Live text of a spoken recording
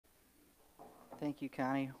Thank you,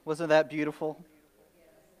 Connie. Wasn't that beautiful?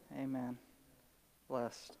 Amen.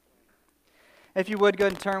 Blessed. If you would, go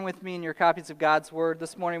ahead and turn with me in your copies of God's Word.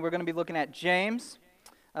 This morning we're going to be looking at James,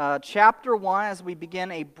 chapter 1, as we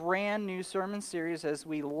begin a brand new sermon series as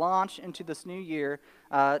we launch into this new year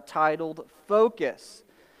titled Focus.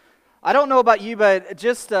 I don't know about you, but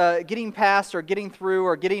just getting past or getting through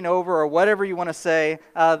or getting over or whatever you want to say,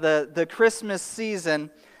 the Christmas season,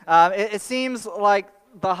 it seems like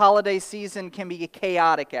the holiday season can be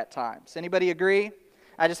chaotic at times. Anybody agree?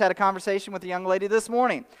 I just had a conversation with a young lady this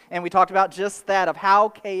morning, and we talked about just that, of how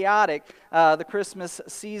chaotic the Christmas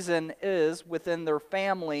season is within their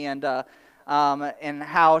family, and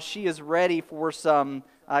how she is ready for some,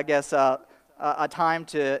 I guess, a time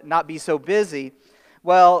to not be so busy.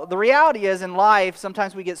 Well, the reality is in life,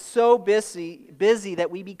 sometimes we get so busy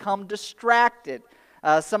that we become distracted.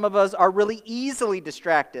 Some of us are really easily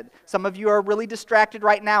distracted. Some of you are really distracted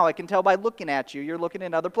right now. I can tell by looking at you. You're looking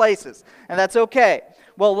in other places, and that's okay.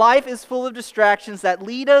 Well, life is full of distractions that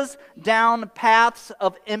lead us down paths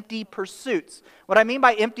of empty pursuits. What I mean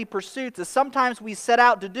by empty pursuits is sometimes we set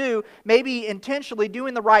out to do, maybe intentionally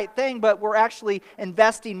doing the right thing, but we're actually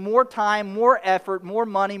investing more time, more effort, more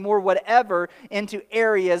money, more whatever into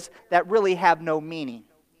areas that really have no meaning.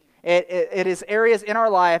 It is areas in our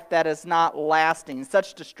life that is not lasting.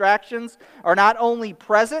 Such distractions are not only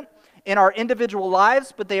present in our individual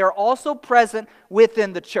lives, but they are also present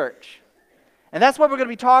within the church. And that's what we're going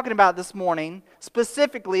to be talking about this morning,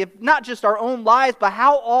 specifically, not just our own lives, but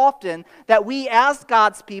how often that we as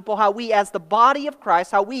God's people, how we as the body of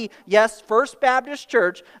Christ, how we, yes, First Baptist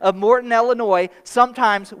Church of Morton, Illinois,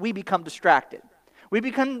 sometimes we become distracted. We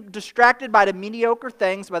become distracted by the mediocre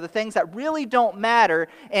things, by the things that really don't matter,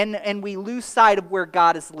 and we lose sight of where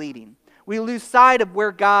God is leading. We lose sight of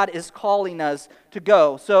where God is calling us to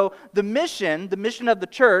go. So the mission of the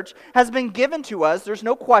church has been given to us. There's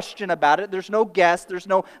no question about it. There's no guess. There's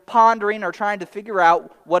no pondering or trying to figure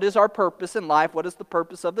out what is our purpose in life, what is the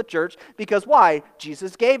purpose of the church, because why?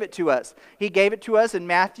 Jesus gave it to us. He gave it to us in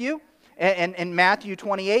Matthew. And in Matthew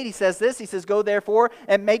 28, he says this, he says, "Go therefore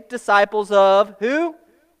and make disciples of" who?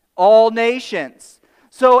 All nations.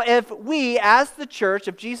 So if we, as the church,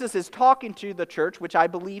 if Jesus is talking to the church, which I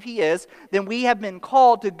believe he is, then we have been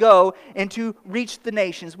called to go and to reach the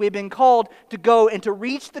nations. We've been called to go and to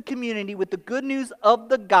reach the community with the good news of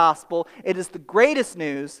the gospel. It is the greatest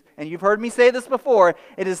news, and you've heard me say this before,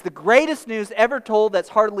 it is the greatest news ever told that's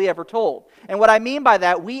hardly ever told. And what I mean by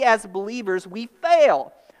that, we as believers, we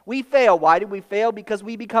fail. We fail. Why do we fail? Because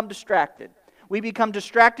we become distracted. We become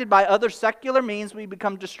distracted by other secular means. We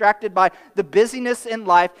become distracted by the busyness in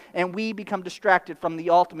life, and we become distracted from the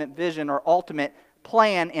ultimate vision or ultimate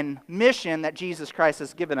plan and mission that Jesus Christ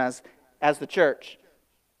has given us as the church.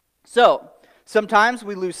 So, sometimes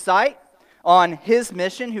we lose sight on His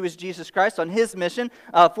mission, who is Jesus Christ, on His mission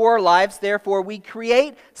for our lives. Therefore, we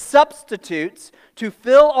create substitutes to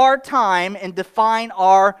fill our time and define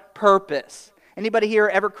our purpose. Anybody here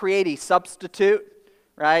ever create a substitute?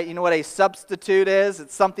 Right? You know what a substitute is?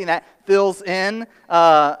 It's something that fills in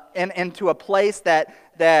into a place that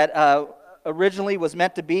originally was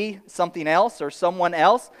meant to be something else or someone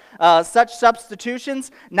else. Such substitutions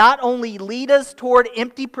not only lead us toward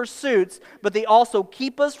empty pursuits, but they also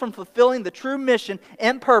keep us from fulfilling the true mission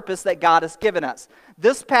and purpose that God has given us.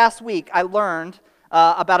 This past week, I learned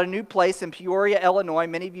about a new place in Peoria, Illinois.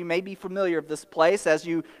 Many of you may be familiar with this place. As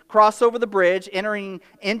you cross over the bridge, entering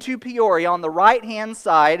into Peoria, on the right-hand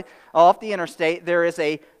side off the interstate, there is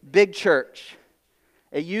a big church.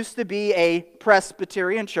 It used to be a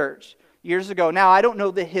Presbyterian church years ago. Now, I don't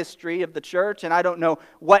know the history of the church, and I don't know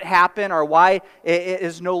what happened or why it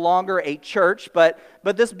is no longer a church, but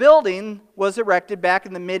this building was erected back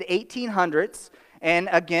in the mid-1800s, and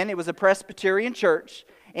again, it was a Presbyterian church.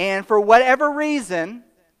 And for whatever reason,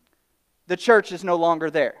 the church is no longer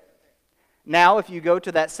there. Now, if you go to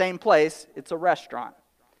that same place, it's a restaurant.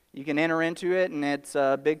 You can enter into it, and it's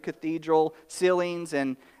big cathedral ceilings,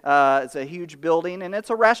 and it's a huge building, and it's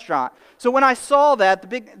a restaurant. So when I saw that,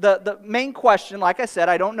 the main question, like I said,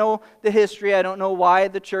 I don't know the history. I don't know why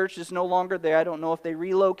the church is no longer there. I don't know if they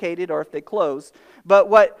relocated or if they closed. But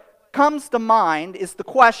what comes to mind is the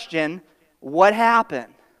question, what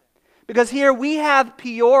happened? Because here we have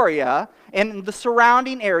Peoria and the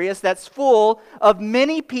surrounding areas that's full of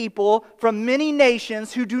many people from many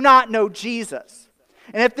nations who do not know Jesus.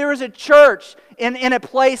 And if there is a church in a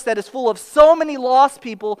place that is full of so many lost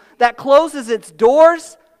people that closes its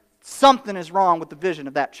doors, something is wrong with the vision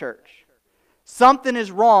of that church. Something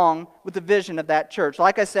is wrong with the vision of that church.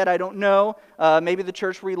 Like I said, I don't know. Maybe the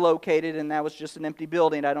church relocated and that was just an empty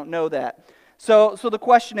building. I don't know that. So the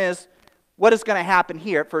question is, what is going to happen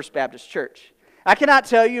here at First Baptist Church. I cannot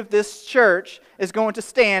tell you if this church is going to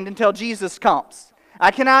stand until Jesus comes. I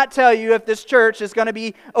cannot tell you if this church is going to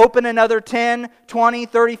be open another 10, 20,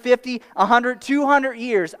 30, 50, 100, 200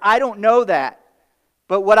 years. I don't know that.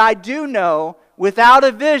 But what I do know, without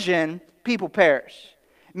a vision, people perish.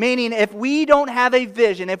 Meaning, if we don't have a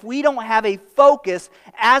vision, if we don't have a focus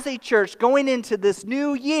as a church going into this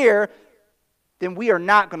new year, then we are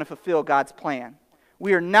not going to fulfill God's plan.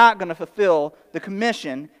 We are not going to fulfill the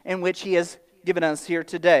commission in which He has given us here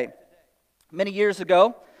today. Many years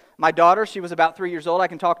ago, my daughter, she was about 3 years old. I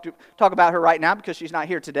can talk about her right now because she's not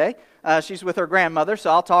here today. She's with her grandmother, so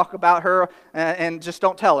I'll talk about her and just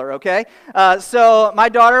don't tell her, okay? So my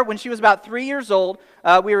daughter, when she was about 3 years old,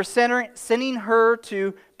 we were sending her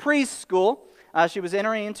to preschool. She was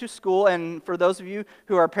entering into school, and for those of you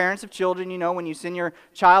who are parents of children, you know when you send your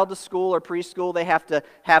child to school or preschool, they have to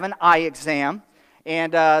have an eye exam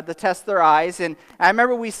and to test their eyes. And I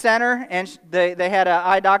remember we sent her, and they had an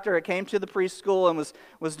eye doctor that came to the preschool and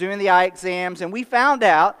was doing the eye exams, and we found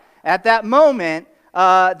out at that moment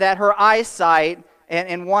that her eyesight,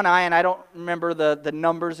 in one eye, and I don't remember the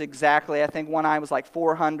numbers exactly, I think one eye was like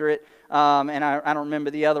 400, and I don't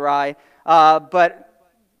remember the other eye,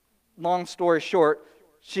 but long story short,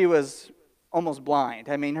 she was almost blind.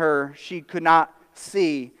 I mean, she could not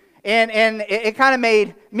see. And it kind of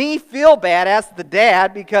made me feel bad as the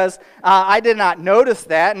dad because I did not notice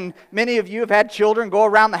that. And many of you have had children go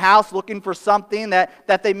around the house looking for something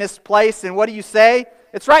that they misplaced. And what do you say?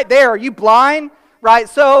 It's right there. Are you blind? Right?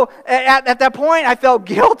 So at that point, I felt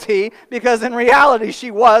guilty because in reality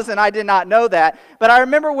she was, and I did not know that. But I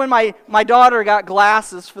remember when my daughter got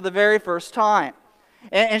glasses for the very first time.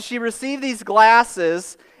 And she received these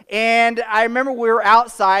glasses. And I remember we were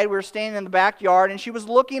outside, we were standing in the backyard, and she was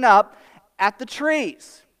looking up at the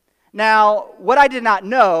trees. Now, what I did not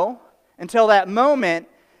know until that moment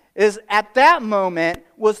is at that moment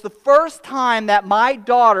was the first time that my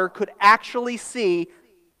daughter could actually see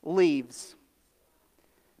leaves.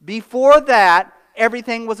 Before that,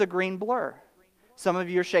 everything was a green blur. Some of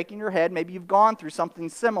you are shaking your head. Maybe you've gone through something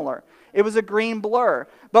similar. It was a green blur.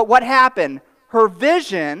 But what happened? Her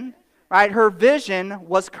vision... Right, her vision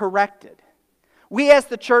was corrected. We as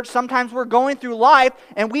the church, sometimes we're going through life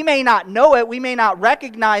and we may not know it, we may not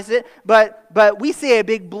recognize it, but we see a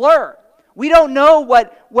big blur. We don't know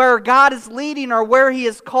where God is leading or where He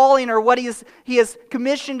is calling or what He has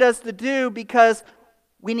commissioned us to do because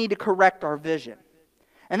we need to correct our vision.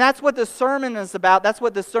 And that's what the sermon is about. That's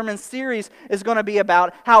what the sermon series is going to be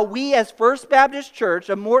about. How we as First Baptist Church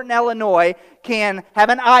of Morton, Illinois can have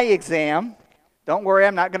an eye exam. Don't worry,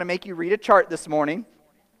 I'm not going to make you read a chart this morning.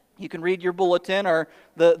 You can read your bulletin or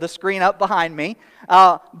the screen up behind me.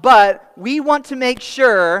 But we want to make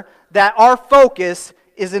sure that our focus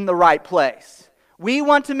is in the right place. We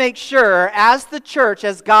want to make sure, as the church,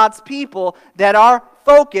 as God's people, that our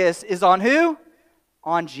focus is on who?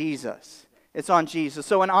 On Jesus. It's on Jesus.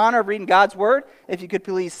 So in honor of reading God's Word, if you could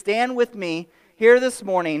please stand with me here this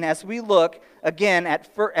morning as we look again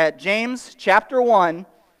at James chapter 1,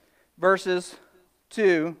 verses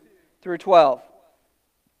 2 through 12.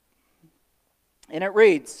 And it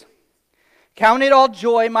reads, "Count it all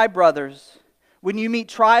joy, my brothers, when you meet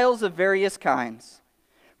trials of various kinds.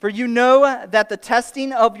 For you know that the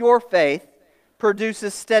testing of your faith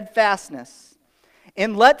produces steadfastness.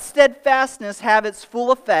 And let steadfastness have its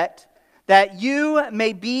full effect, that you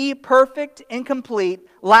may be perfect and complete,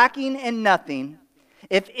 lacking in nothing.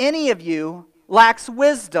 If any of you lacks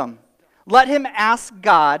wisdom, let him ask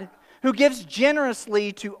God, who gives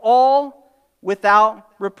generously to all without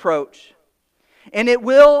reproach, and it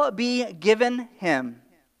will be given him.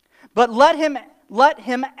 But let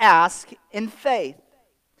him ask in faith,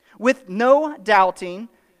 with no doubting,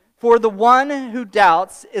 for the one who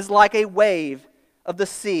doubts is like a wave of the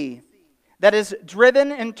sea that is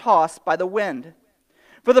driven and tossed by the wind.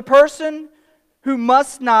 For the person who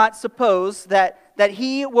must not suppose that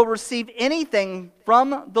he will receive anything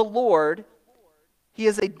from the Lord, he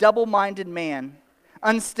is a double-minded man,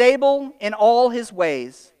 unstable in all his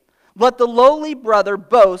ways. Let the lowly brother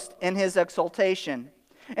boast in his exaltation,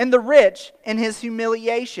 and the rich in his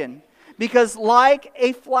humiliation, because like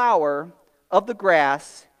a flower of the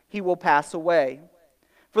grass, he will pass away.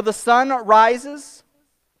 For the sun rises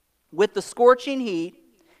with the scorching heat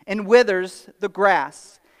and withers the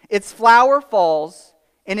grass. Its flower falls,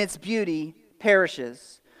 and its beauty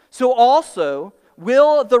perishes. So also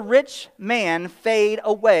will the rich man fade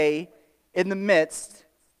away in the midst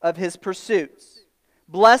of his pursuits.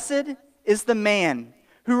 Blessed is the man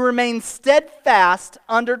who remains steadfast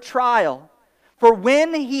under trial, for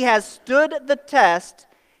when he has stood the test,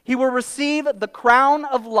 he will receive the crown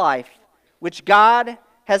of life which God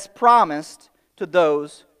has promised to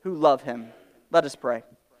those who love him. Let us pray.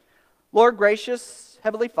 Lord, gracious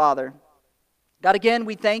Heavenly Father, God, again,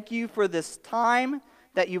 we thank you for this time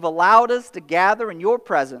that you've allowed us to gather in your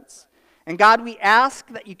presence. And God, we ask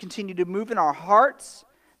that you continue to move in our hearts,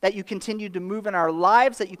 that you continue to move in our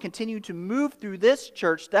lives, that you continue to move through this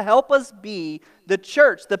church to help us be the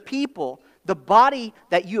church, the people, the body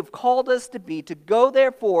that you have called us to be, to go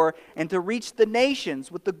therefore and to reach the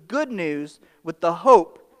nations with the good news, with the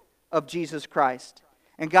hope of Jesus Christ.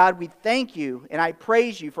 And God, we thank you and I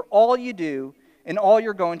praise you for all you do and all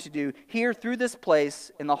you're going to do here through this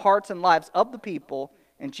place in the hearts and lives of the people.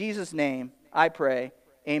 In Jesus' name, I pray.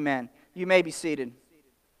 Amen. You may be seated.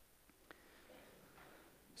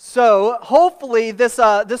 So, hopefully this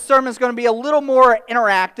sermon is going to be a little more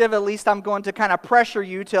interactive. At least I'm going to kind of pressure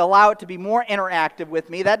you to allow it to be more interactive with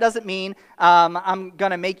me. That doesn't mean I'm going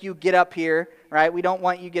to make you get up here, right? We don't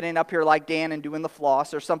want you getting up here like Dan and doing the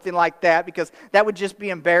floss or something like that, because that would just be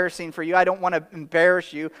embarrassing for you. I don't want to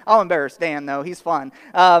embarrass you. I'll embarrass Dan, though. He's fun.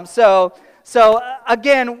 So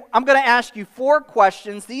again, I'm going to ask you 4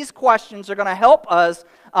 questions. These questions are going to help us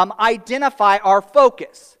identify our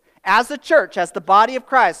focus. As a church, as the body of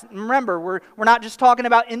Christ. Remember, we're not just talking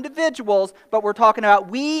about individuals, but we're talking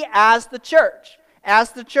about we as the church.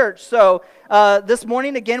 As the church. So this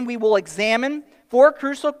morning, again, we will examine 4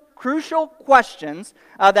 crucial questions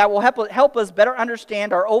that will help us better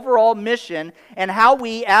understand our overall mission and how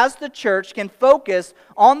we as the church can focus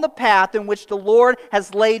on the path in which the Lord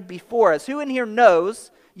has laid before us. Who in here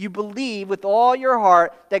knows you believe with all your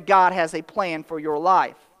heart that God has a plan for your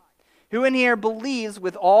life? Who in here believes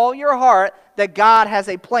with all your heart that God has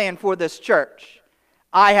a plan for this church?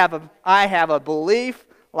 I have a belief,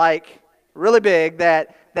 like really big,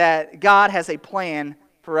 that God has a plan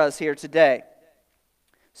for us here today.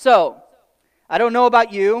 So, I don't know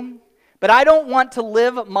about you, but I don't want to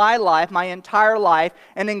live my life, my entire life,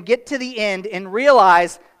 and then get to the end and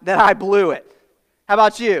realize that I blew it. How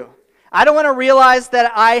about you? I don't want to realize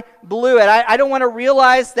that I blew it. I don't want to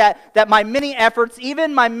realize that my many efforts,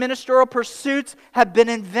 even my ministerial pursuits, have been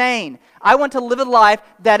in vain. I want to live a life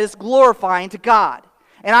that is glorifying to God.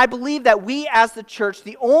 And I believe that we as the church,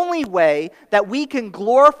 the only way that we can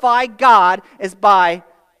glorify God is by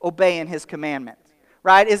obeying His commandments,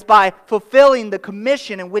 right? Is by fulfilling the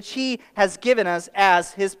commission in which He has given us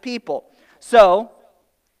as His people. So,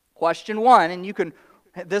 question 1, and you can...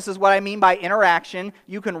 This is what I mean by interaction.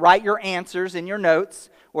 You can write your answers in your notes,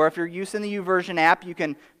 or if you're using the YouVersion app, you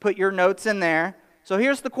can put your notes in there. So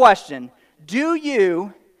here's the question. Do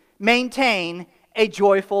you maintain a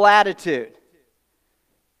joyful attitude?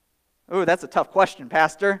 Ooh, that's a tough question,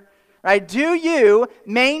 Pastor. Right? Do you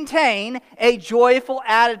maintain a joyful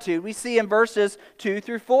attitude? We see in verses 2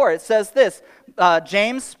 through 4. It says this,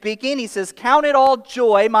 James speaking, he says, "Count it all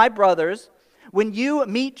joy, my brothers, when you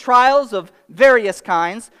meet trials of various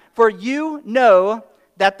kinds, for you know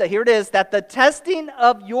that that the testing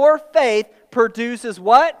of your faith produces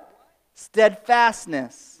what?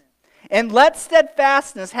 Steadfastness. And let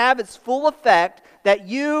steadfastness have its full effect, that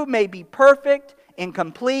you may be perfect and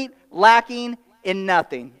complete, lacking in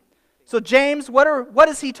nothing." So James, what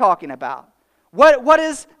is he talking about? What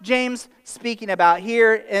is James speaking about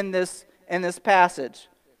here in this passage?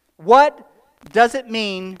 What does it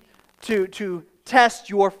mean to test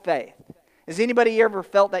your faith? Has anybody ever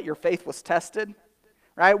felt that your faith was tested?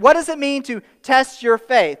 Right? What does it mean to test your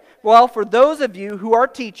faith? Well, for those of you who are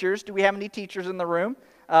teachers, do we have any teachers in the room?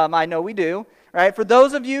 I know we do. Right? For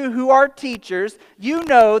those of you who are teachers, you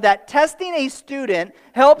know that testing a student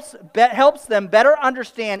helps them better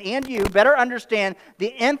understand, and you better understand the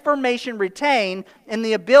information retained and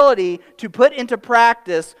the ability to put into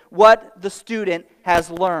practice what the student has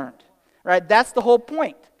learned. Right? That's the whole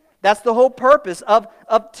point. That's the whole purpose of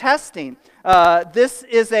testing. There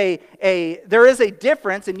is a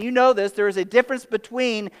difference, and you know this, there is a difference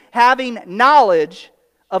between having knowledge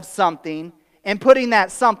of something and putting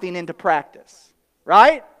that something into practice.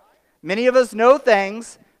 Right? Many of us know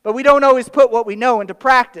things, but we don't always put what we know into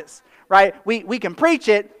practice. Right? We can preach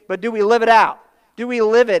it, but do we live it out? Do we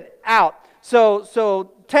live it out?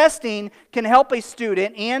 So testing can help a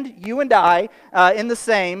student, and you and I in the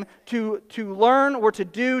same, to learn or to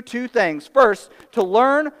do 2 things. First, to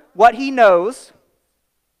learn what he knows.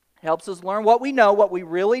 Helps us learn what we know, what we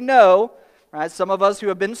really know. Right? Some of us who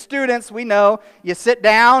have been students, we know you sit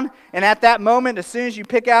down, and at that moment, as soon as you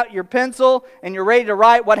pick out your pencil and you're ready to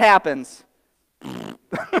write, what happens?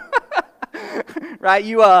 Right?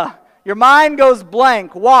 Your mind goes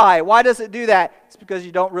blank. Why? Why does it do that? It's because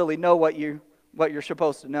you don't really know what you're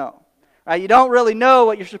supposed to know. Right? You don't really know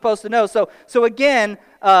what you're supposed to know. So again,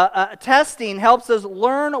 testing helps us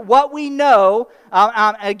learn what we know.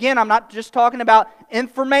 Again, I'm not just talking about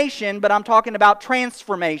information, but I'm talking about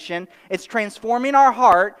transformation. It's transforming our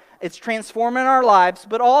heart. It's transforming our lives,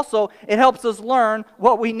 but also it helps us learn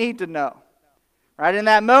what we need to know. Right? In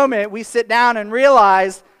that moment, we sit down and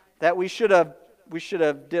realize that we should have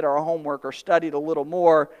did our homework or studied a little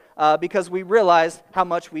more because we realize how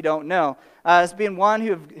much we don't know. As being one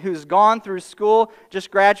who's gone through school, just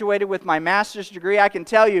graduated with my master's degree, I can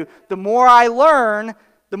tell you, the more I learn,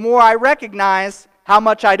 the more I recognize how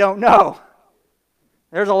much I don't know.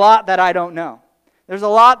 There's a lot that I don't know. There's a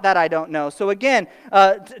lot that I don't know. So again,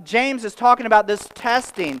 James is talking about this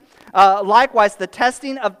testing. Likewise, the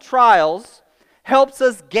testing of trials helps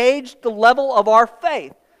us gauge the level of our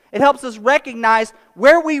faith. It helps us recognize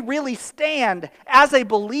where we really stand as a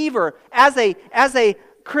believer, as a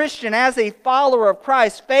Christian, as a follower of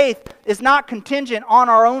Christ. Faith is not contingent on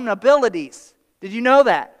our own abilities. Did you know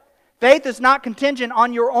that? Faith is not contingent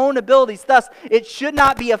on your own abilities. Thus, it should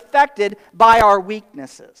not be affected by our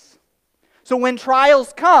weaknesses. So when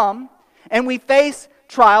trials come, and we face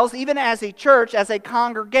trials, even as a church, as a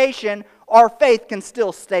congregation, our faith can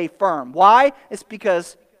still stay firm. Why? It's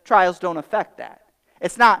because trials don't affect that.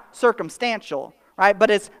 It's not circumstantial, right? But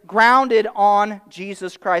it's grounded on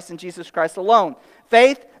Jesus Christ and Jesus Christ alone.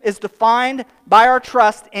 Faith is defined by our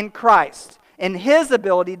trust in Christ, in His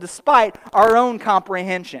ability despite our own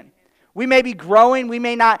comprehension. We may be growing, we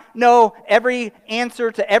may not know every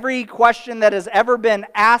answer to every question that has ever been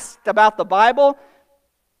asked about the Bible,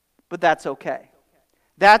 but that's okay.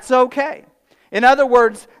 That's okay. In other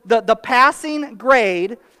words, the passing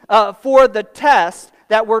grade for the test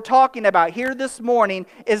that we're talking about here this morning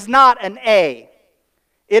is not an A.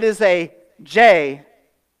 It is a J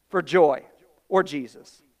for joy or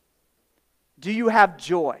Jesus. Do you have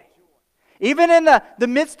joy? Even in the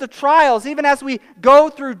midst of trials, even as we go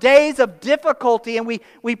through days of difficulty and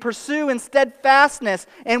we pursue in steadfastness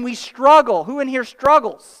and we struggle. Who in here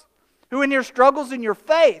struggles? Who in here struggles in your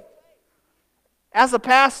faith? As a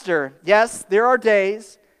pastor, yes, there are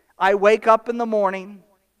days I wake up in the morning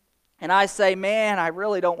and I say, man, I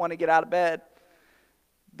really don't want to get out of bed.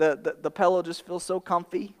 The pillow just feels so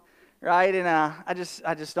comfy, right? And I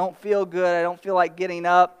just don't feel good. I don't feel like getting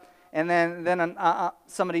up. And then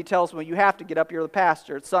somebody tells me, you have to get up, you're the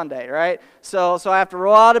pastor, it's Sunday, right? So I have to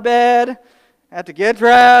roll out of bed, I have to get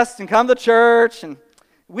dressed and come to church, and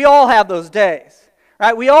we all have those days,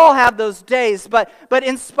 right? We all have those days, but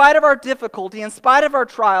in spite of our difficulty, in spite of our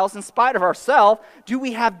trials, in spite of ourselves, do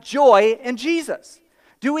we have joy in Jesus?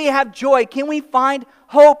 Do we have joy? Can we find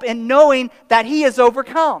hope in knowing that He has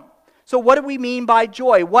overcome? So what do we mean by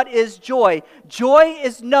joy? What is joy? Joy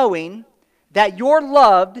is knowing that you're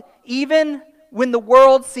loved even when the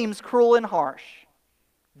world seems cruel and harsh.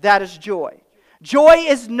 That is joy. Joy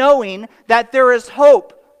is knowing that there is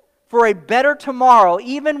hope for a better tomorrow,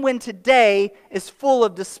 even when today is full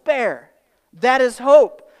of despair. That is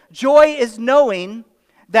hope. Joy is knowing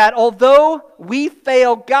that although we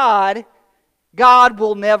fail God, God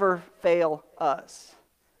will never fail us.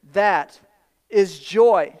 That is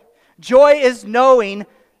joy. Joy is knowing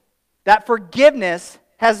that forgiveness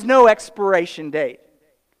has no expiration date.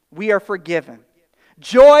 We are forgiven.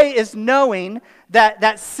 Joy is knowing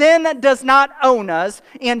that sin does not own us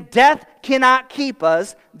and death cannot keep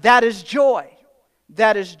us. That is joy.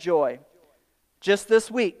 That is joy. Just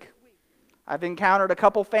this week, I've encountered a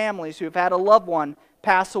couple families who have had a loved one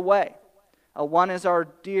pass away. One is our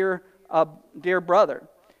dear brother,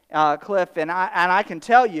 Cliff, and I can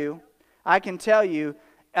tell you,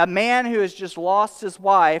 a man who has just lost his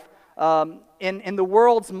wife, in the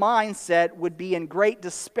world's mindset would be in great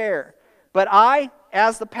despair. But I,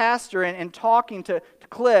 as the pastor and talking to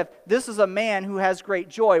Cliff, this is a man who has great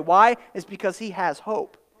joy. Why? It's because he has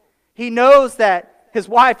hope. He knows that his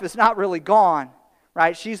wife is not really gone,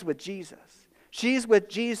 right? She's with Jesus. She's with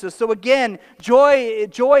Jesus. So again,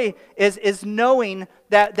 joy is knowing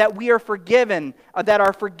that we are forgiven, that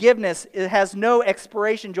our forgiveness has no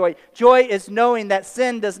expiration. Joy is knowing that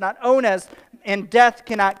sin does not own us and death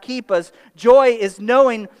cannot keep us. Joy is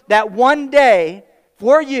knowing that one day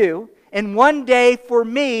for you and one day for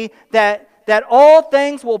me that all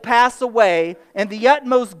things will pass away and the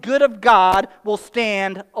utmost good of God will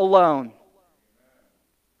stand alone.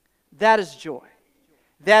 That is joy.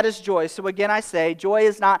 That is joy. So again I say, joy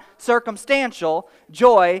is not circumstantial.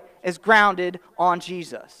 Joy is grounded on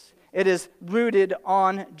Jesus. It is rooted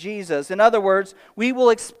on Jesus. In other words, we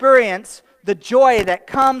will experience the joy that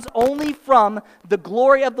comes only from the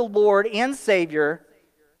glory of the Lord and Savior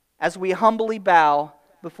as we humbly bow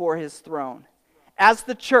before His throne. as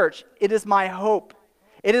the church, it is my hope.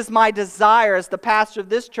 It is my desire as the pastor of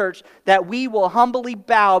this church that we will humbly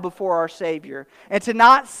bow before our Savior and to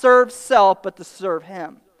not serve self, but to serve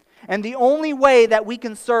Him. And the only way that we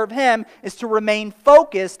can serve Him is to remain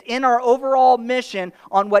focused in our overall mission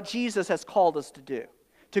on what Jesus has called us to do.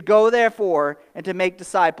 To go, therefore, and to make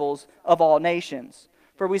disciples of all nations.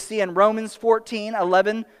 For we see in Romans 14,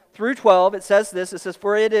 11 through 12, it says this, it says,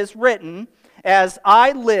 "For it is written, as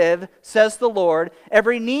I live, says the Lord,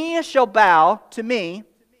 every knee shall bow to me,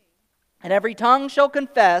 and every tongue shall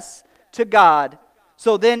confess to God.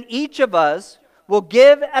 So then each of us will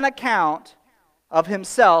give an account of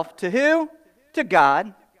himself to who? To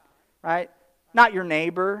God." Right? Not your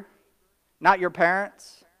neighbor, not your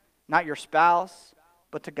parents, not your spouse,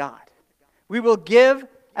 but to God. We will give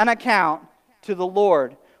an account to the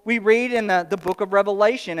Lord. We read in the book of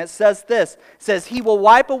Revelation, it says this, it says, "He will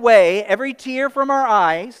wipe away every tear from our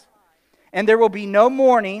eyes, and there will be no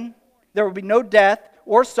mourning, there will be no death,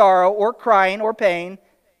 or sorrow, or crying, or pain.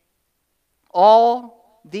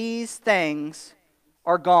 All these things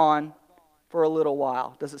are gone for a little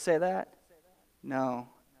while." Does it say that? No.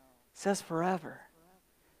 It says forever.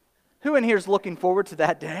 Who in here is looking forward to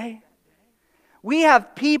that day? We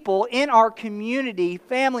have people in our community,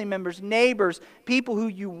 family members, neighbors, people who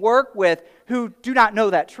you work with who do not know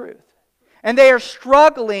that truth. And they are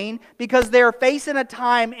struggling because they are facing a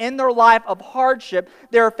time in their life of hardship.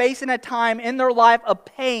 They are facing a time in their life of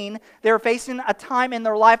pain. They are facing a time in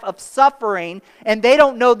their life of suffering. And they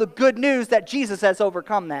don't know the good news that Jesus has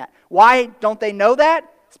overcome that. Why don't they know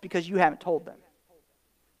that? It's because you haven't told them.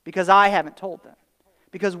 Because I haven't told them.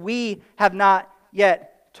 Because we have not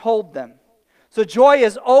yet told them. So joy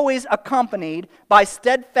is always accompanied by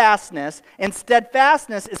steadfastness, and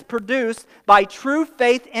steadfastness is produced by true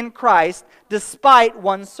faith in Christ despite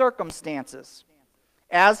one's circumstances.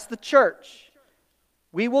 As the church,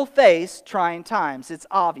 we will face trying times. It's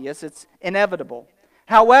obvious, it's inevitable.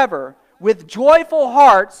 However, with joyful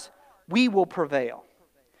hearts, we will prevail.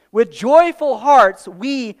 With joyful hearts,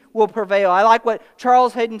 we will prevail. I like what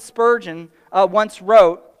Charles Haddon Spurgeon once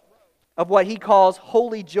wrote of what he calls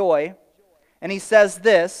holy joy. And he says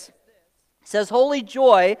this, he says, "Holy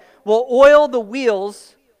joy will oil the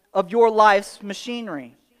wheels of your life's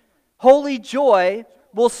machinery. Holy joy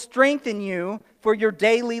will strengthen you for your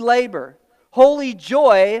daily labor. Holy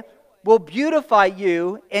joy will beautify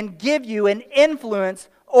you and give you an influence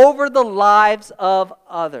over the lives of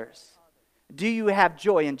others." Do you have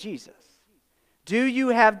joy in Jesus? Do you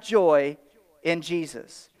have joy in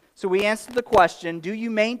Jesus? So we answered the question, do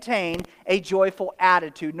you maintain a joyful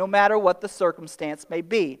attitude no matter what the circumstance may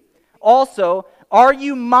be? Also, are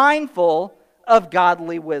you mindful of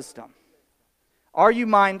godly wisdom? Are you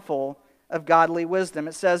mindful of godly wisdom?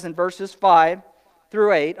 It says in verses 5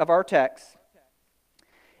 through 8 of our text,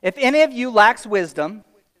 "If any of you lacks wisdom,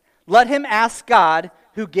 let him ask God,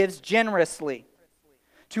 who gives generously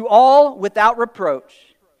to all without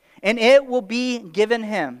reproach, and it will be given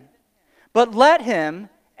him. But let him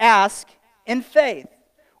ask in faith,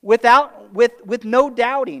 with no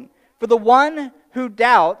doubting. For the one who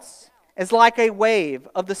doubts is like a wave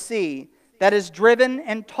of the sea that is driven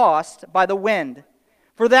and tossed by the wind.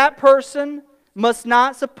 For that person must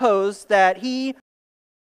not suppose that he is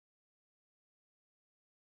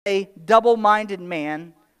a double-minded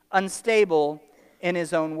man, unstable in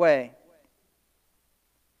his own way."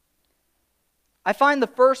 I find the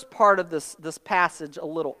first part of this passage a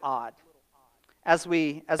little odd as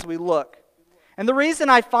we look. And the reason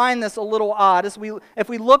I find this a little odd is if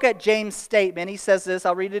we look at James' statement, he says this,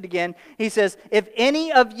 I'll read it again. He says, "If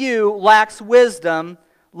any of you lacks wisdom,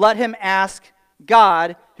 let him ask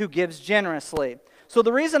God, who gives generously." So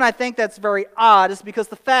the reason I think that's very odd is because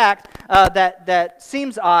the fact that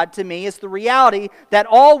seems odd to me is the reality that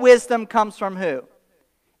all wisdom comes from who?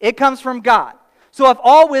 It comes from God. So if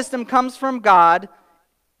all wisdom comes from God,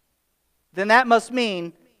 then that must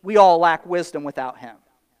mean we all lack wisdom without Him.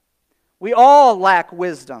 We all lack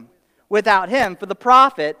wisdom without Him. For the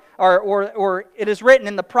prophet, or it is written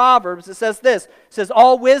in the Proverbs, it says this, it says,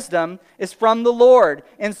 "All wisdom is from the Lord,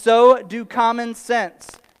 and so do common sense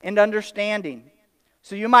and understanding."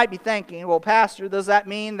 So you might be thinking, well, Pastor, does that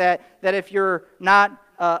mean that if you're not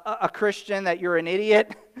a Christian, that you're an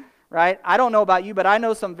idiot? Right? I don't know about you, but I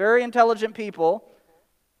know some very intelligent people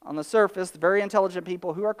on the surface, very intelligent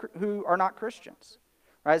people who are not Christians.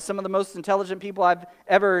 Right? Some of the most intelligent people I've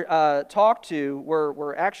ever talked to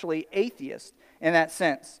were actually atheists in that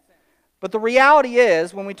sense. But the reality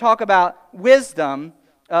is, when we talk about wisdom,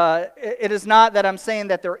 it is not that I'm saying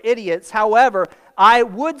that they're idiots. However, I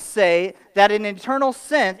would say that in an eternal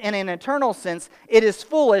sense, it is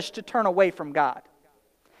foolish to turn away from God.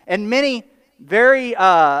 And many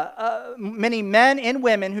many men and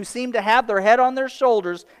women who seem to have their head on their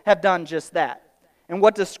shoulders have done just that. And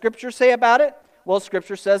what does Scripture say about it? Well,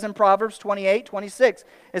 Scripture says in Proverbs 28:26,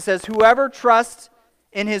 it says, whoever trusts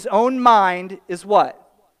in his own mind is what?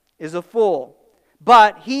 Is a fool.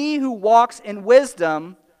 But he who walks in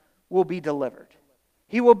wisdom will be delivered.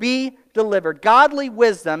 He will be delivered. Godly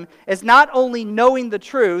wisdom is not only knowing the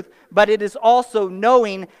truth, but it is also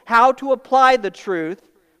knowing how to apply the truth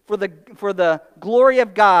for the glory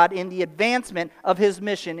of God in the advancement of His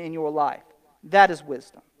mission in your life. That is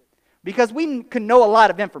wisdom. Because we can know a lot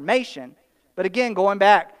of information, but again, going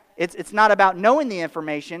back, it's not about knowing the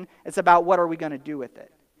information, it's about what are we going to do with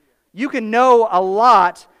it. You can know a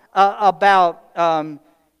lot about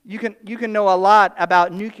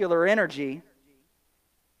nuclear energy,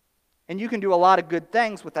 and you can do a lot of good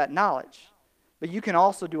things with that knowledge, but you can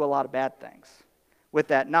also do a lot of bad things with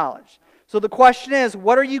that knowledge. So the question is,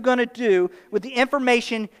 what are you going to do with the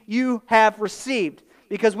information you have received?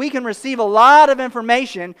 Because we can receive a lot of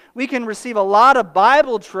information, we can receive a lot of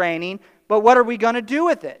Bible training, but what are we going to do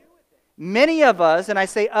with it? Many of us, and I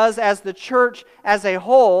say us as the church as a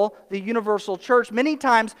whole, the universal church, many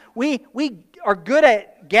times we are good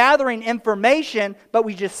at gathering information, but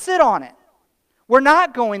we just sit on it. We're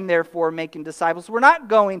not going, therefore, making disciples. We're not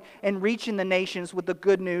going and reaching the nations with the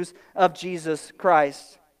good news of Jesus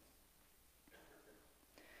Christ.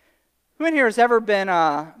 Who in here has ever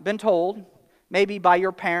been told, maybe by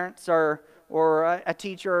your parents or a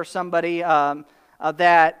teacher or somebody,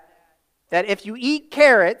 that if you eat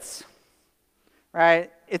carrots,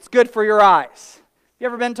 right, it's good for your eyes? You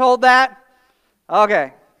ever been told that?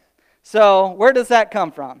 Okay. So where does that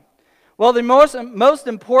come from? Well, the most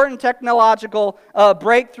important technological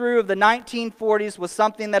breakthrough of the 1940s was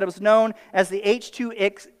something that was known as the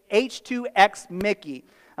H2X Mickey,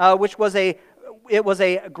 which was a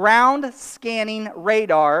ground scanning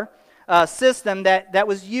radar system that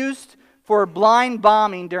was used for blind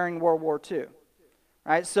bombing during World War II.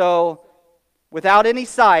 Right? So without any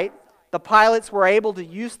sight, the pilots were able to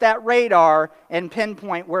use that radar and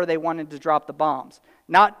pinpoint where they wanted to drop the bombs,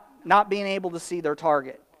 not being able to see their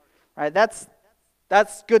target. Right? That's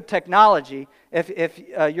good technology if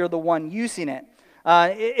you're the one using it.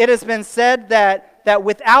 It has been said that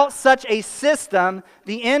without such a system,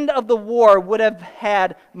 the end of the war would have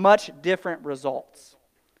had much different results.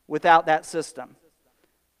 Without that system,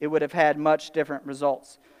 it would have had much different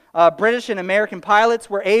results. British and American pilots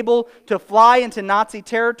were able to fly into Nazi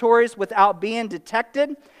territories without being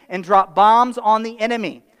detected and drop bombs on the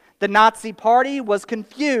enemy. The Nazi Party was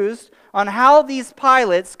confused on how these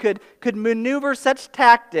pilots could maneuver such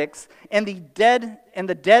tactics in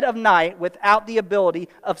the dead of night without the ability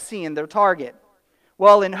of seeing their target.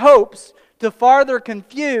 Well, in hopes to farther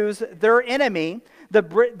confuse their enemy,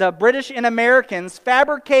 the British and Americans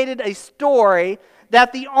fabricated a story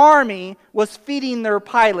that the army was feeding their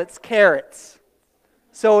pilots carrots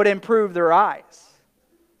so it improved their eyes.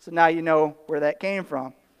 So now you know where that came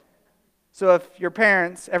from. So if your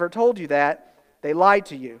parents ever told you that, they lied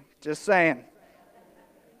to you. Just saying.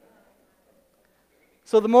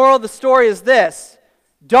 So the moral of the story is this: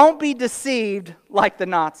 don't be deceived like the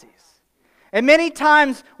Nazis. And many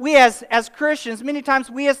times we as Christians, many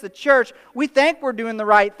times we as the church, we think we're doing the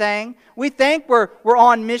right thing. We think we're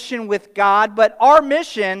on mission with God, but our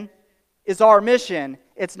mission is our mission.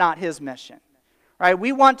 It's not His mission. Right?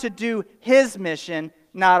 We want to do His mission,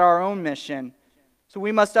 not our own mission. So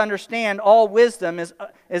we must understand all wisdom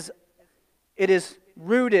is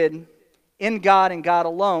rooted in God and God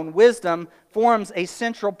alone. Wisdom forms a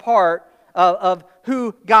central part of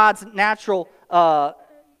who God's natural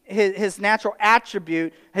His natural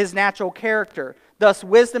attribute, His natural character. Thus,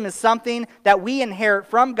 wisdom is something that we inherit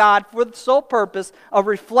from God for the sole purpose of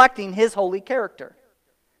reflecting His holy character.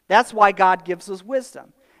 That's why God gives us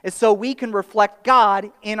wisdom. It's so we can reflect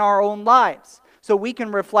God in our own lives. So we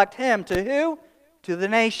can reflect Him to who? To the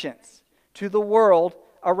nations, to the world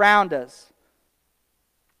around us.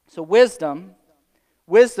 So wisdom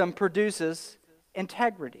produces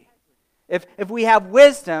integrity. If we have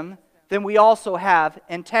wisdom, then we also have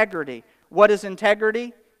integrity. What is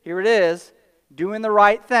integrity? Here it is: doing the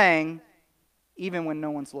right thing even when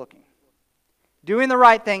no one's looking. Doing the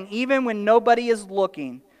right thing even when nobody is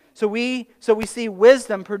looking. So we see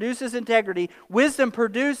wisdom produces integrity. Wisdom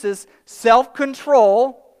produces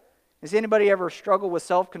self-control. Has anybody ever struggled with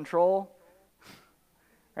self-control?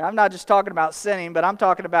 I'm not just talking about sinning, but I'm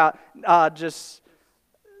talking about just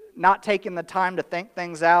not taking the time to think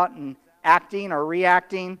things out and acting or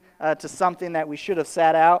reacting to something that we should have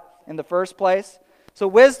sat out in the first place. So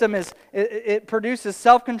wisdom it produces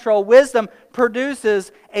self-control. Wisdom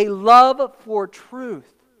produces a love for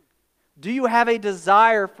truth. Do you have a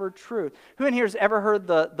desire for truth? Who in here has ever heard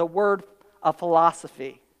the word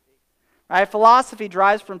philosophy? Right? Philosophy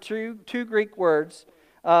derives from two Greek words.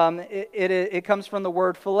 It comes from the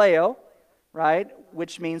word phileo, right?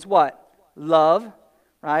 Which means what? Love,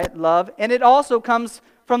 right? Love. And it also comes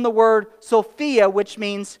from the word Sophia, which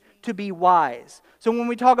means to be wise. So when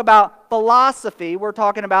we talk about philosophy, we're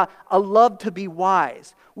talking about a love to be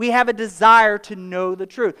wise. We have a desire to know the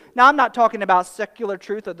truth. Now, I'm not talking about secular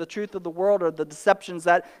truth or the truth of the world or the deceptions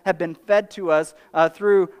that have been fed to us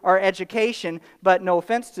through our education, but no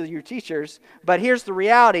offense to your teachers. But here's the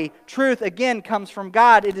reality. Truth, again, comes from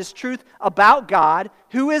God. It is truth about God.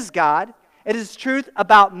 Who is God? It is truth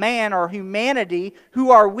about man or humanity, who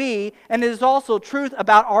are we, and it is also truth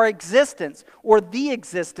about our existence or the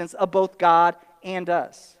existence of both God and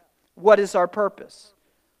us. What is our purpose?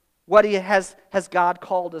 What has God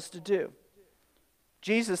called us to do?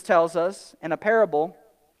 Jesus tells us in a parable,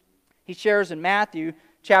 he shares in Matthew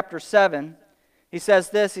chapter 7, he says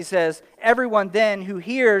this, he says, everyone then who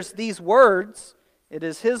hears these words, it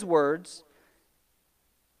is his words,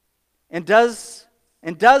 and does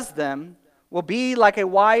them, will be like a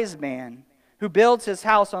wise man who builds his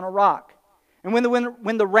house on a rock. And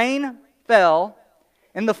when the rain fell,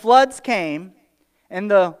 and the floods came,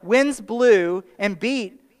 and the winds blew and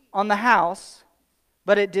beat on the house,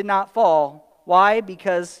 but it did not fall. Why?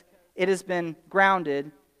 Because it has been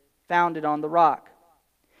founded on the rock.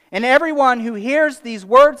 And everyone who hears these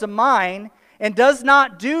words of mine and does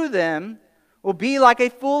not do them will be like a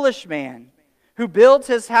foolish man who builds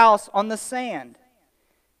his house on the sand.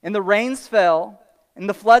 And the rains fell, and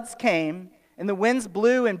the floods came, and the winds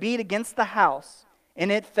blew and beat against the house,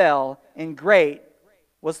 and it fell, and great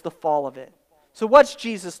was the fall of it. So what's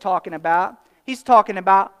Jesus talking about? He's talking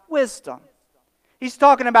about wisdom. He's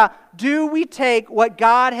talking about, do we take what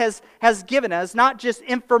God has given us, not just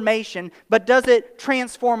information, but does it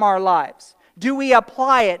transform our lives? Do we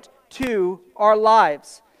apply it to our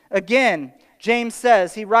lives? Again, James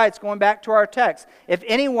says, he writes, going back to our text, if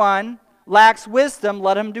anyone lacks wisdom,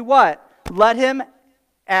 let him do what? Let him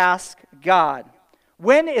ask God.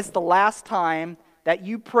 When is the last time that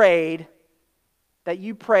you prayed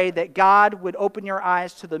that God would open your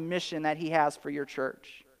eyes to the mission that he has for your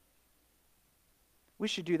church? We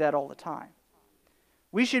should do that all the time.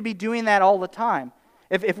 We should be doing that all the time.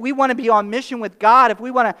 If we want to be on mission with God, if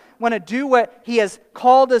we want to do what he has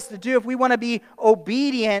called us to do, if we want to be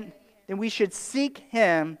obedient, then we should seek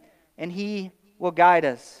him, and he will guide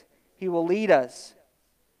us. He will lead us.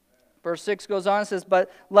 Verse 6 goes on and says,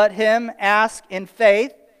 but let him ask in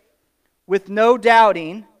faith with no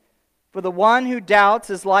doubting, for the one who doubts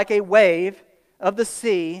is like a wave of the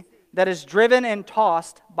sea that is driven and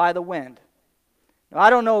tossed by the wind. Now, I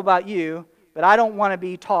don't know about you, but I don't want to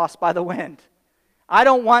be tossed by the wind. I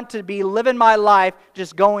don't want to be living my life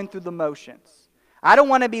just going through the motions. I don't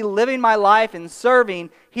want to be living my life and serving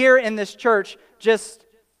here in this church just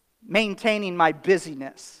maintaining my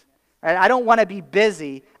busyness. I don't want to be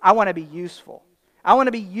busy. I want to be useful. I want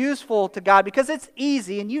to be useful to God because it's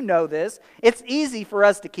easy, and you know this. It's easy for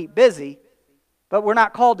us to keep busy, but we're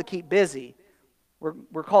not called to keep busy.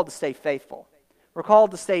 We're called to stay faithful. We're called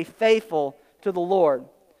to stay faithful to the Lord.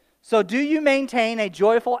 So do you maintain a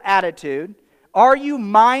joyful attitude? Are you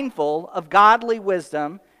mindful of godly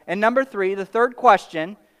wisdom? And number 3, the third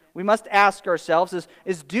question we must ask ourselves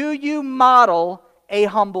is do you model a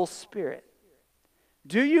humble spirit?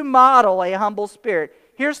 Do you model a humble spirit?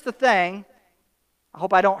 Here's the thing. I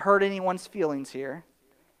hope I don't hurt anyone's feelings here.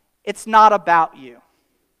 It's not about you.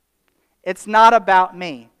 It's not about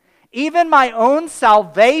me. Even my own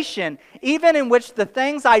salvation, even in which the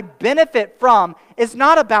things I benefit from, is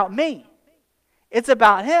not about me. It's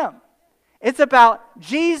about him. It's about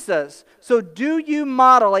Jesus. So do you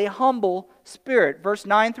model a humble spirit? Verse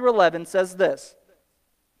 9 through 11 says this.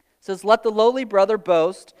 It says, let the lowly brother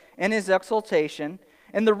boast in his exaltation,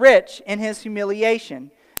 and the rich in his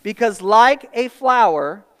humiliation, because like a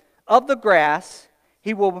flower of the grass,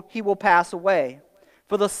 he will pass away.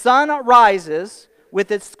 For the sun rises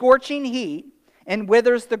with its scorching heat and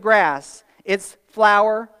withers the grass. Its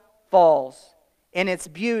flower falls, and its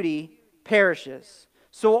beauty perishes.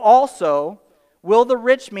 So also will the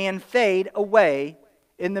rich man fade away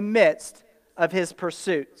in the midst of his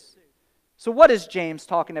pursuits. So what is James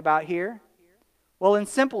talking about here? Well, in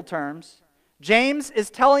simple terms, James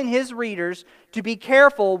is telling his readers to be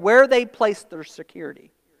careful where they place their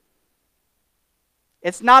security.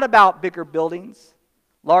 It's not about bigger buildings,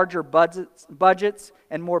 larger budgets,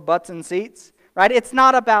 and more butts and seats, right? It's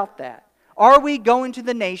not about that. Are we going to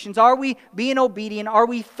the nations? Are we being obedient? Are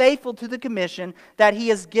we faithful to the commission that He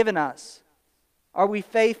has given us? Are we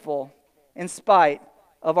faithful in spite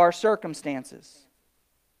of our circumstances?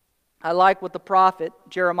 I like what the prophet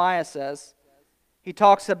Jeremiah says. He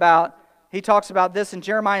talks about this in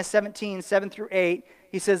Jeremiah 17, 7 through 8.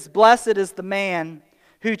 He says, "Blessed is the man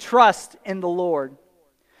who trusts in the Lord,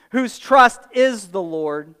 whose trust is the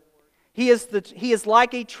Lord. He is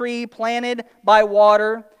like a tree planted by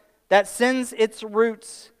water that sends its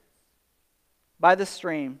roots by the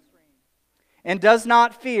stream and does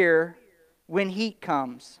not fear when heat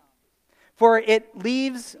comes. For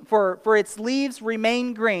its leaves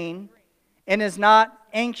remain green and is not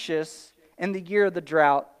anxious in the year of the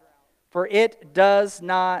drought, for it does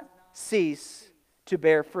not cease to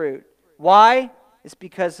bear fruit." Why? It's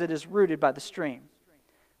because it is rooted by the stream.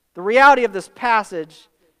 The reality of this passage,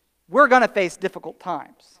 we're going to face difficult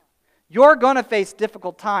times. You're going to face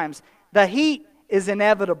difficult times. The heat is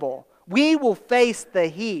inevitable. We will face the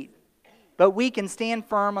heat, but we can stand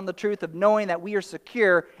firm on the truth of knowing that we are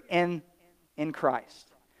secure in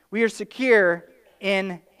Christ. We are secure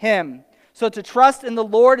in Him. So to trust in the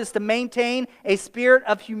Lord is to maintain a spirit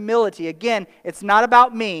of humility. Again, it's not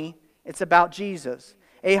about me, it's about Jesus.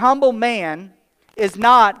 A humble man is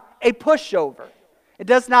not a pushover. It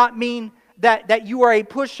does not mean that you are a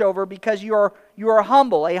pushover because you are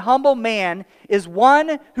humble. A humble man is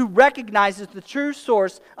one who recognizes the true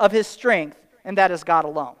source of his strength, and that is God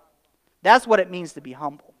alone. That's what it means to be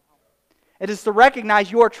humble. It is to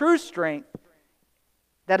recognize your true strength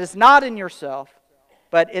that is not in yourself,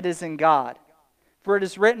 but it is in God. For it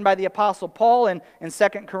is written by the Apostle Paul in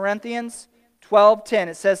 2 Corinthians 12:10.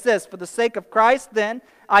 It says this, "For the sake of Christ, then,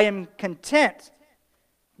 I am content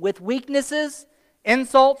with weaknesses,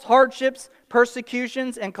 insults, hardships,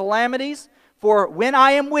 persecutions, and calamities. For when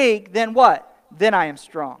I am weak, then what? Then I am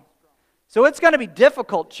strong." So it's going to be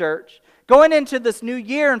difficult, church, going into this new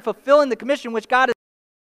year and fulfilling the commission which God has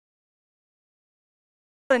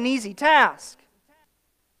not an easy task.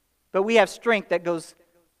 But we have strength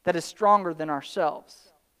that is stronger than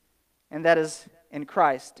ourselves. And that is in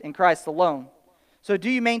Christ alone. So do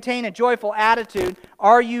you maintain a joyful attitude?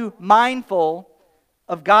 Are you mindful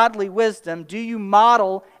of godly wisdom? Do you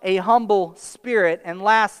model a humble spirit? And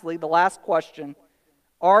lastly, the last question,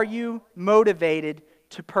 are you motivated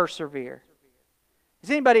to persevere? Has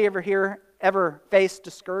anybody ever faced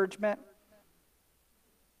discouragement?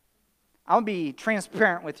 I'll be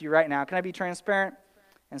transparent with you right now. Can I be transparent?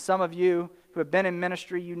 And some of you who have been in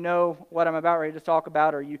ministry, you know what I'm about ready to talk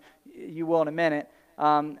about, or you will in a minute.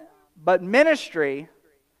 But ministry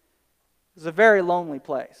is a very lonely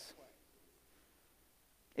place.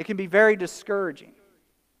 It can be very discouraging.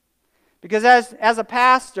 Because as a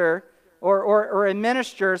pastor or a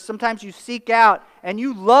minister, sometimes you seek out and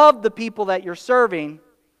you love the people that you're serving,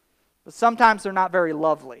 but sometimes they're not very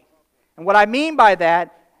lovely. And what I mean by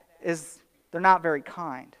that is they're not very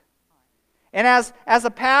kind. And as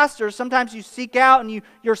a pastor, sometimes you seek out and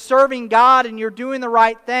you're serving God and you're doing the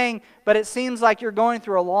right thing, but it seems like you're going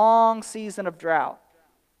through a long season of drought.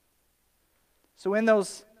 So in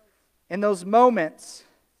those moments,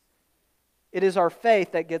 it is our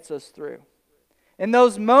faith that gets us through. In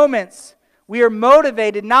those moments, we are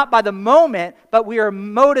motivated not by the moment, but we are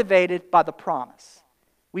motivated by the promise.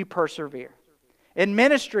 We persevere. In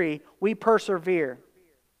ministry, we persevere.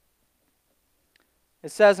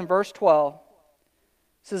 It says in verse 12,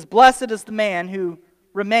 it says, "Blessed is the man who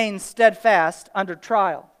remains steadfast under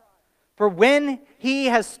trial. For when he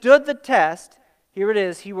has stood the test," here it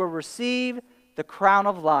is, "he will receive the crown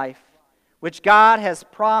of life, which God has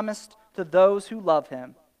promised to those who love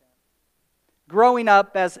Him." Growing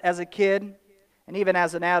up as a kid, and even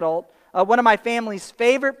as an adult, one of my family's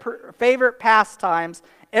favorite pastimes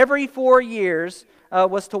every 4 years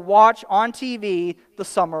was to watch on TV the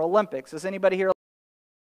Summer Olympics. Is anybody here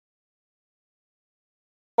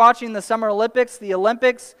watching the Summer Olympics? The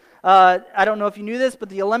Olympics, I don't know if you knew this, but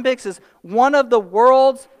the Olympics is one of the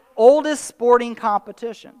world's oldest sporting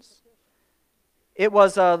competitions. It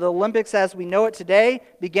was the Olympics as we know it today,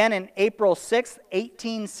 began in April 6th,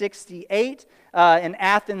 1868 in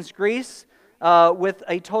Athens, Greece, with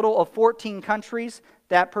a total of 14 countries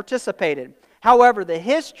that participated. However, the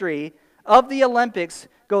history of the Olympics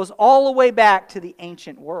goes all the way back to the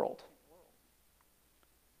ancient world.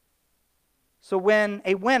 So when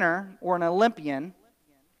a winner or an Olympian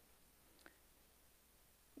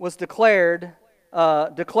was declared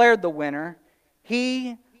the winner,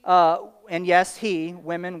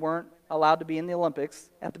 women weren't allowed to be in the Olympics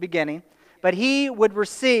at the beginning, but he would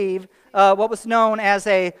receive what was known as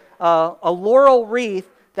a laurel wreath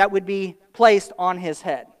that would be placed on his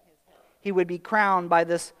head. he would be crowned by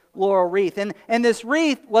this laurel wreath. And this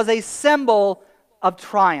wreath was a symbol of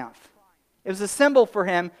triumph. It was a symbol for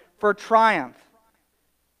him for triumph.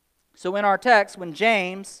 So in our text, when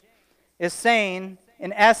James is saying,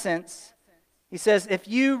 in essence, he says, if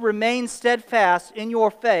you remain steadfast in your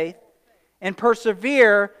faith and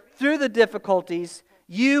persevere through the difficulties,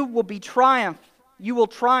 you will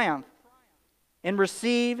triumph and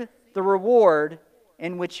receive the reward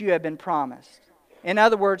in which you have been promised. In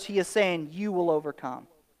other words, he is saying, you will overcome.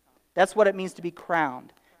 That's what it means to be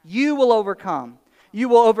crowned. You will overcome. You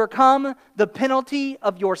will overcome the penalty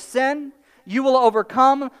of your sin. You will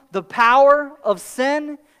overcome the power of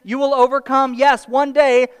sin. You will overcome, yes, one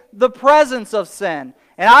day, the presence of sin.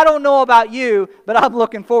 And I don't know about you, but I'm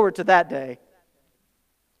looking forward to that day.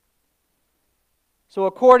 So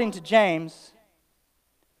according to James,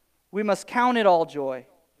 we must count it all joy.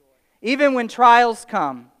 Even when trials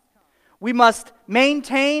come, we must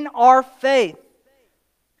maintain our faith.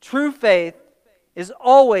 True faith is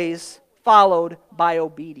always followed by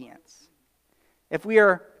obedience. If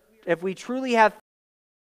we truly have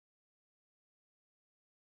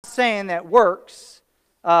saying that works,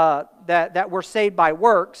 that we're saved by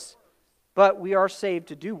works, but we are saved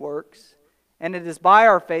to do works, and it is by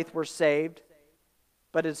our faith we're saved,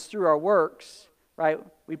 but it's through our works, right?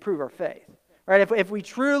 We prove our faith, right? If we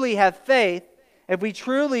truly have faith, if we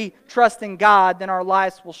truly trust in God, then our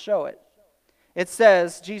lives will show it. It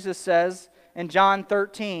says, Jesus says in John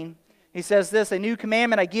 13, he says this, a new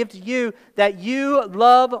commandment I give to you, that you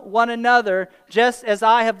love one another just as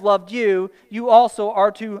I have loved you. You also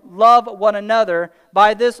are to love one another.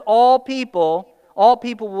 By this all people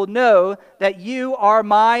will know that you are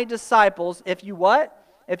my disciples. If you what?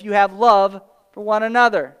 If you have love for one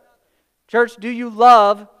another. Church, do you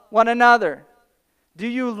love one another? Do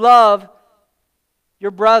you love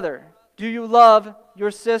your brother? Do you love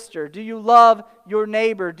your sister? Do you love your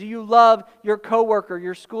neighbor? Do you love your coworker,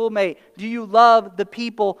 your schoolmate? Do you love the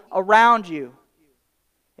people around you?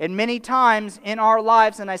 And many times in our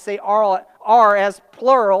lives, and I say are as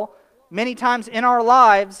plural, many times in our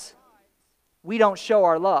lives, we don't show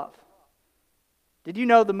our love. Did you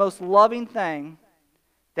know the most loving thing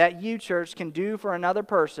that you, church, can do for another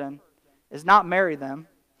person is not marry them,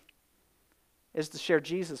 is to share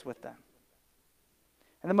Jesus with them?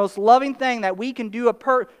 And the most loving thing that we can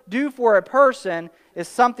do for a person is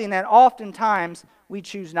something that oftentimes we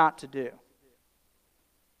choose not to do.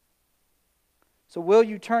 So will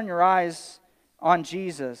you turn your eyes on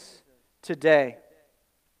Jesus today?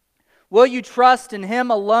 Will you trust in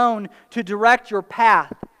Him alone to direct your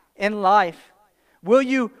path in life? Will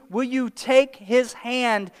you take His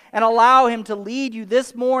hand and allow Him to lead you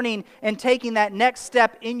this morning in taking that next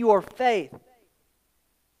step in your faith?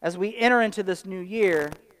 As we enter into this new year,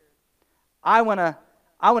 I want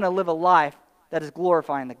to live a life that is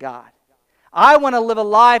glorifying to God. I want to live a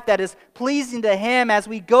life that is pleasing to Him as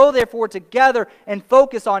we go therefore together and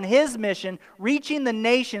focus on His mission, reaching the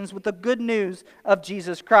nations with the good news of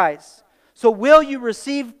Jesus Christ. So will you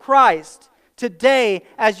receive Christ today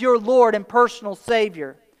as your Lord and personal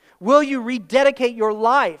Savior? Will you rededicate your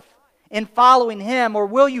life in following Him? Or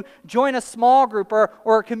will you join a small group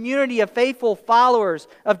or a community of faithful followers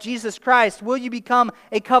of Jesus Christ? Will you become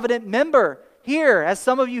a covenant member here, as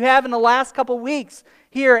some of you have in the last couple weeks,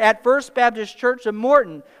 here at First Baptist Church of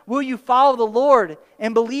Morton? Will you follow the Lord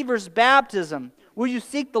in believers' baptism? Will you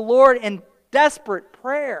seek the Lord in desperate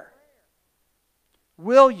prayer?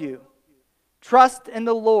 Will you trust in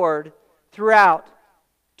the Lord throughout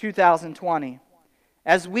 2020?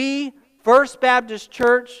 As we, First Baptist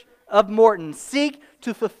Church of Morton, seek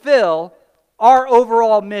to fulfill our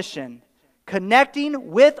overall mission,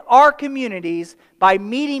 connecting with our communities by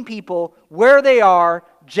meeting people where they are,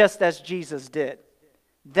 just as Jesus did.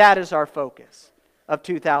 That is our focus of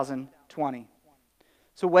 2020.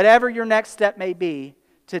 So whatever your next step may be,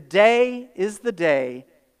 today is the day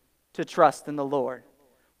to trust in the Lord.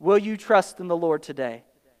 Will you trust in the Lord today?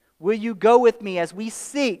 Will you go with me as we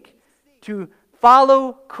seek to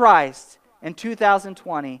follow Christ in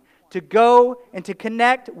 2020, to go and to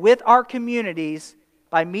connect with our communities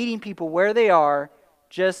by meeting people where they are,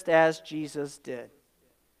 just as Jesus did?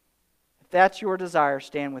 If that's your desire,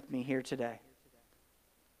 stand with me here today.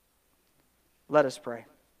 Let us pray.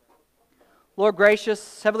 Lord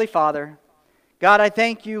gracious, Heavenly Father, God, I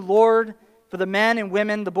thank you, Lord, for the men and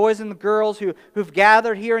women, the boys and the girls who've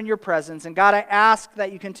gathered here in your presence. And God, I ask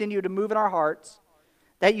that you continue to move in our hearts,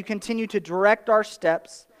 that you continue to direct our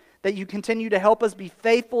steps, that you continue to help us be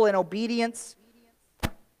faithful in obedience,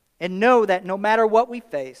 and know that no matter what we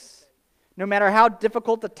face, no matter how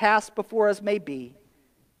difficult the task before us may be,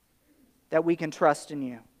 that we can trust in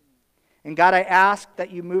you. And God, I ask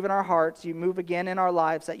that you move in our hearts, you move again in our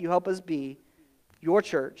lives, that you help us be your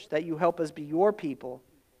church, that you help us be your people.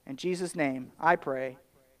 In Jesus' name, I pray.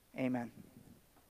 Amen.